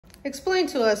Explain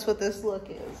to us what this look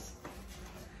is.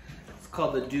 It's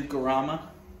called the Duke-orama.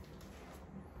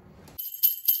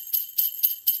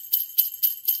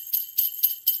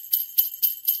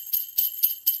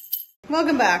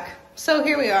 Welcome back. So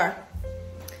here we are,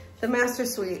 the master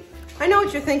suite. I know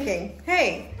what you're thinking.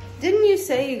 Hey, didn't you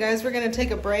say you guys were gonna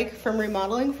take a break from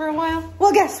remodeling for a while?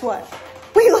 Well, guess what?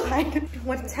 We lied.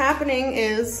 What's happening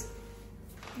is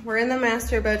we're in the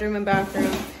master bedroom and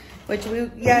bathroom, which we,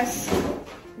 yes,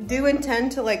 do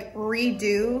intend to like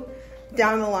redo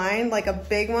down the line, like a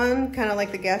big one, kind of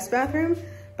like the guest bathroom.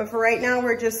 But for right now,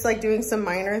 we're just like doing some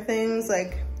minor things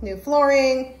like new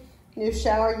flooring, new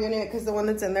shower unit, because the one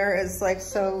that's in there is like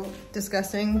so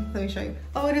disgusting. Let me show you.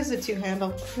 Oh, it is a 2-handle.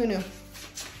 Who knew?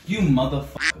 You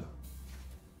motherfucker.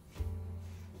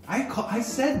 I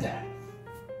said that.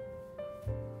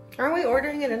 Aren't we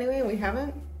ordering it anyway and we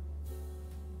haven't?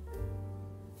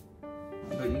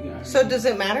 But you can, so does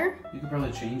it matter? You could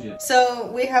probably change it. So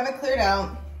we have it cleared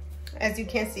out. As you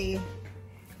can see,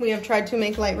 we have tried to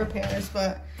make light repairs,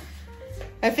 but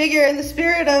I figure in the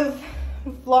spirit of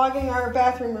vlogging our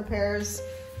bathroom repairs,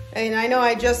 and I know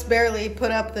I just barely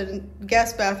put up the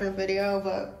guest bathroom video,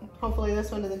 but hopefully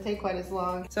this one doesn't take quite as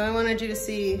long. So I wanted you to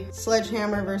see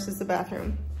sledgehammer versus the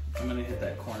bathroom. I'm gonna hit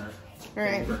that corner. All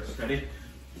right. First. Ready?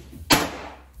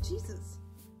 Jesus,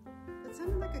 that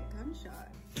sounded like a gunshot.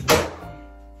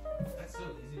 That's so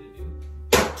easy to do.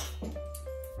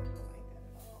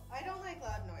 I don't like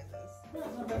loud noises. No,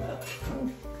 it's not bad.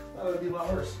 That would be a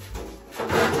lot worse.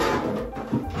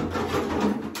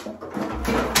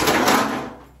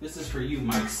 This is for you,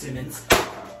 Mike Simmons.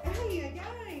 Hey,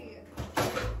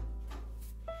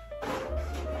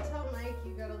 tell Mike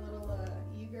you got a little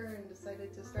eager and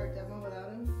decided to start demo without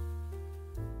him.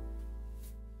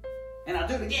 And I'll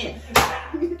do it again.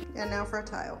 And now for a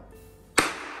tile.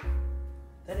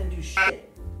 That didn't do shit.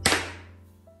 Dude,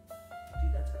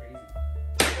 that's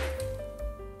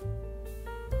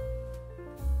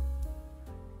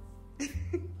crazy.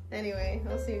 Anyway,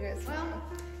 I'll see you guys tomorrow.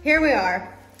 Here we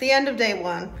are, the end of day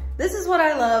one. This is what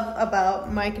I love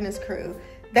about Mike and his crew.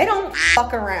 They don't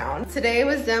fuck around. Today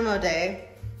was demo day.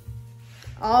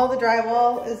 All the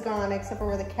drywall is gone except for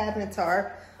where the cabinets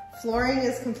are. Flooring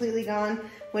is completely gone,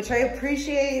 which I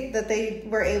appreciate that they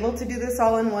were able to do this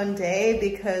all in one day,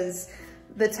 because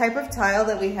the type of tile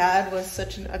that we had was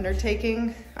such an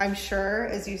undertaking, I'm sure,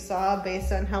 as you saw,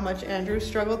 based on how much Andrew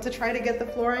struggled to try to get the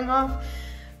flooring off.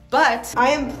 But I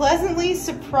am pleasantly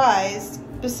surprised.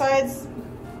 Besides,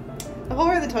 the hole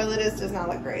where the toilet is does not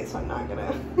look great, so I'm not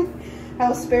gonna,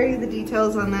 I'll spare you the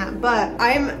details on that. But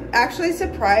I'm actually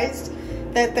surprised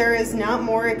that there is not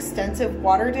more extensive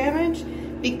water damage,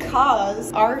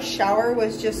 because our shower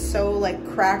was just so like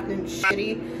cracked and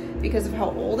shitty because of how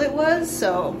old it was.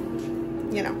 So,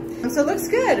 you know, so it looks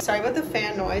good. Sorry about the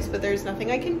fan noise, but there's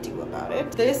nothing I can do about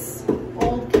it. This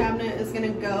old cabinet is gonna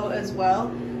go as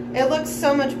well. It looks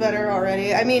so much better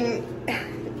already. I mean,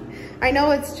 I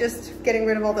know it's just getting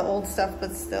rid of all the old stuff,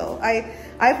 but still,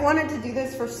 I've wanted to do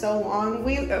this for so long.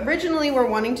 We originally were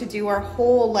wanting to do our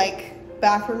whole like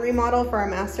bathroom remodel for our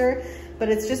master, but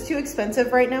it's just too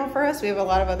expensive right now for us. We have a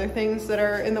lot of other things that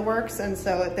are in the works, and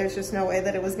so there's just no way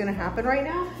that it was gonna happen right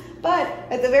now. But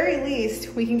at the very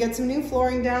least, we can get some new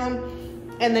flooring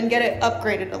down and then get it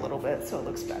upgraded a little bit so it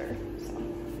looks better. So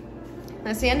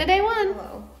that's the end of day one.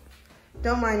 Hello.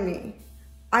 Don't mind me.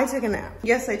 I took a nap.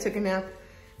 Yes, I took a nap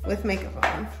with makeup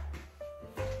on.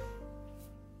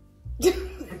 I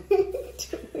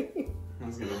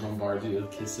was gonna bombard you with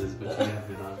kisses, but you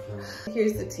have it on film.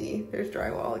 Here's the tea. There's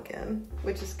drywall again,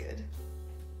 which is good.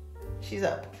 She's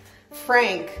up.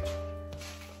 Frank,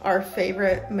 our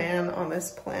favorite man on this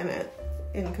planet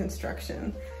in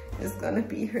construction, is gonna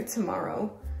be here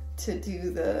tomorrow to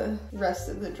do the rest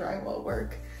of the drywall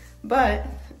work. But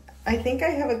I think I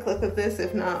have a clip of this.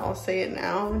 If not, I'll say it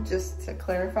now just to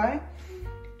clarify.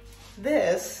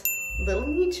 This little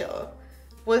nicho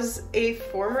was a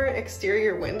former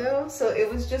exterior window, so it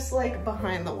was just like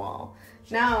behind the wall.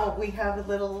 Now we have a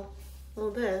little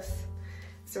this,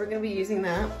 so we're gonna be using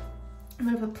that. I'm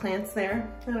gonna put plants there.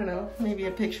 I don't know, maybe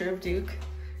a picture of Duke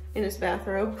in his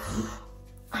bathrobe.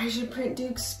 I should print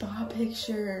Duke's spa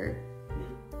picture.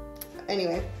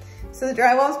 Anyway, so the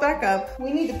drywall's back up.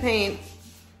 We need to paint.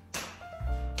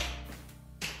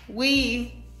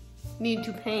 We need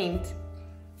to paint.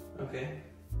 Okay.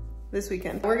 This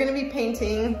weekend. We're gonna be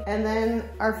painting, and then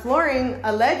our flooring,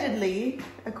 allegedly,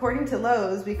 according to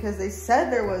Lowe's, because they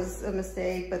said there was a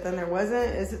mistake, but then there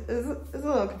wasn't, is a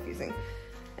little confusing.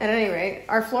 At any rate,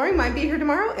 our flooring might be here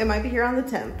tomorrow. It might be here on the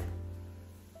 10th.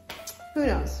 Who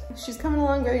knows? She's coming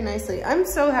along very nicely. I'm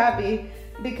so happy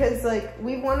because like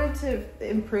we wanted to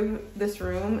improve this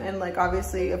room, and like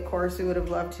obviously of course we would have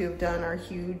loved to have done our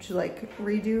huge like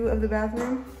redo of the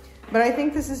bathroom, but I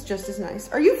think this is just as nice.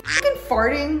 Are you fucking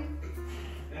farting?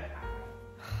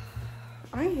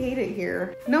 I hate it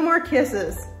here. No more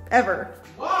kisses ever.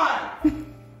 Why?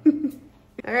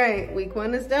 All right, week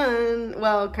 1 is done.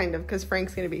 Well, kind of, because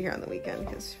Frank's gonna be here on the weekend,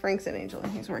 because Frank's an angel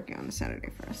and he's working on a Saturday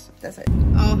for us. That's it.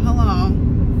 Oh, hello.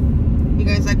 You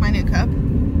guys like my new cup?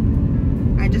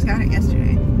 I just got it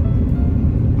yesterday.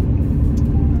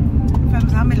 From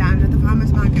Zombie Lounge at the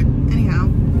farmer's market. Anyhow,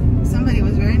 somebody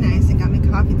was very nice and got me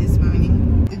coffee this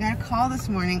morning. We got a call this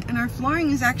morning and our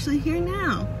flooring is actually here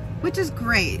now, which is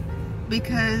great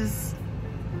because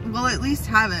we'll at least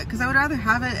have it, because I would rather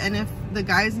have it, and if the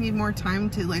guys need more time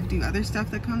to like do other stuff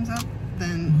that comes up,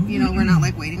 then you know we're not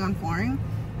like waiting on flooring.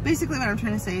 Basically what I'm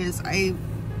trying to say is I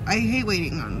hate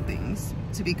waiting on things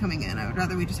to be coming in. I would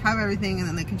rather we just have everything and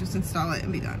then they can just install it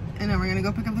and be done. And then we're gonna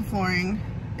go pick up the flooring,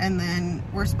 and then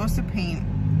we're supposed to paint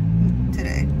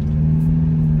today.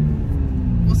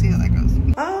 We'll see how that goes.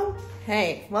 Oh,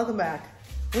 hey, welcome back.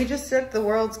 We just took the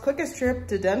world's quickest trip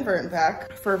to Denver and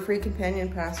back for a free companion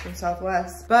pass from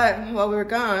Southwest. But while we were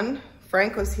gone,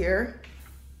 Frank was here.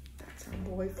 That's our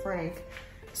boy Frank.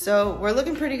 So we're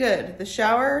looking pretty good. The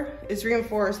shower is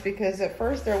reinforced because at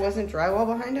first there wasn't drywall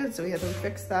behind it, so we had to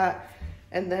fix that.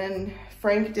 And then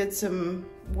Frank did some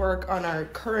work on our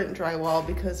current drywall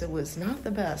because it was not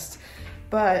the best.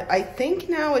 But I think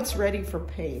now it's ready for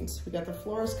paint. We got the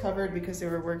floors covered because they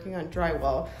were working on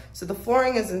drywall. So the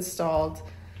flooring is installed.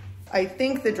 I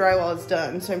think the drywall is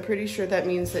done, so I'm pretty sure that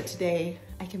means that today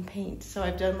I can paint. So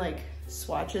I've done like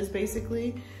swatches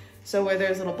basically. So where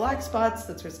there's little black spots,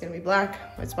 that's where it's gonna be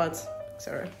black, white spots,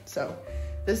 etc. So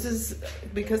this is,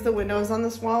 because the window is on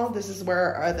this wall, this is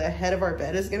where the head of our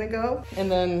bed is gonna go.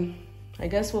 And then I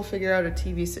guess we'll figure out a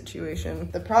TV situation.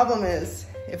 The problem is,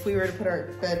 if we were to put our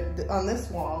bed on this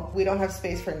wall, we don't have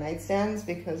space for nightstands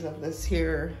because of this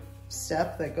here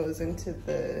step that goes into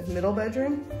the middle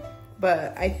bedroom.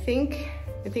 But I think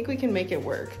we can make it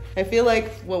work. I feel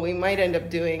like what we might end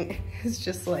up doing is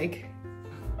just like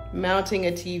mounting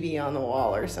a TV on the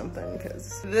wall or something,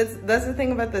 because that's the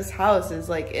thing about this house is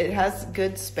like it has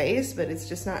good space, but it's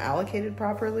just not allocated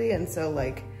properly. And so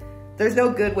like there's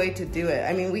no good way to do it.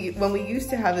 I mean, when we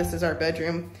used to have this as our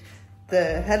bedroom,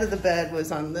 the head of the bed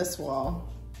was on this wall,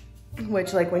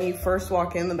 which like when you first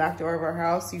walk in the back door of our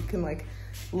house, you can like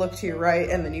look to your right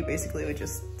and then you basically would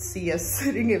just see us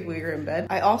sitting if we were in bed.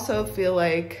 I also feel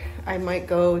like I might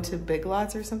go to Big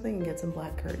Lots or something and get some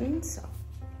black curtains, so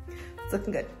it's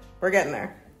looking good. We're getting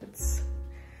there. It's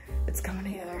coming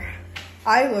together.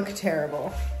 I look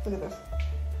terrible. Look at this.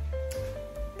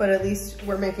 But at least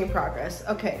we're making progress.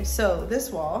 Okay, so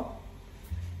this wall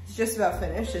is just about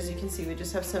finished. As you can see, we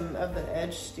just have some of the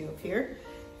edge to do up here.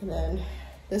 And then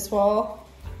this wall,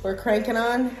 we're cranking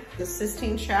on. The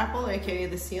Sistine Chapel, AKA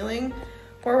the ceiling,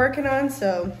 we're working on.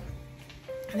 So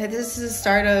this is the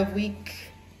start of week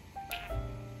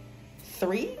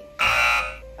 3?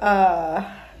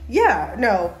 Yeah,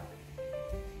 no.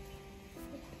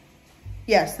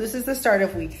 Yes, this is the start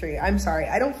of week 3. I'm sorry,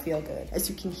 I don't feel good, as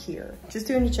you can hear. Just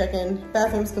doing a check-in.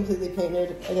 Bathroom's completely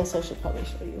painted. I guess I should probably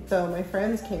show you. So my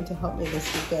friends came to help me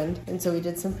this weekend, and so we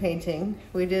did some painting.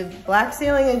 We did black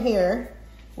ceiling in here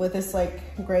with this like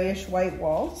grayish white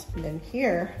walls. And then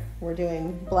here, we're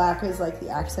doing black as like the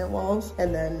accent walls,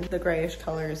 and then the grayish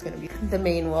color is gonna be the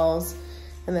main walls.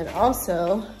 And then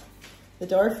also the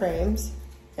door frames,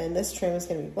 and this trim is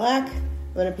gonna be black.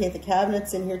 I'm gonna paint the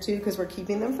cabinets in here too because we're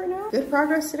keeping them for now. Good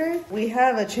progress today. We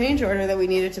have a change order that we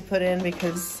needed to put in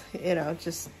because, you know,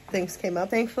 just things came up.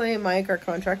 Thankfully, Mike, our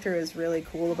contractor, is really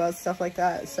cool about stuff like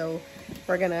that. So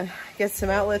we're gonna get some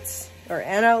outlets, or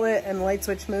an outlet and light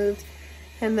switch moved.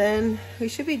 And then we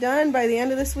should be done by the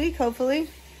end of this week, hopefully.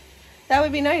 That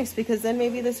would be nice because then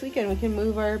maybe this weekend we can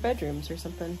move our bedrooms or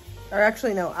something. Or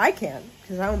actually, no, I can't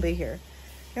because I won't be here.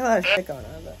 Got a lot of shit going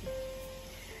on, but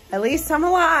at least I'm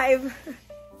alive.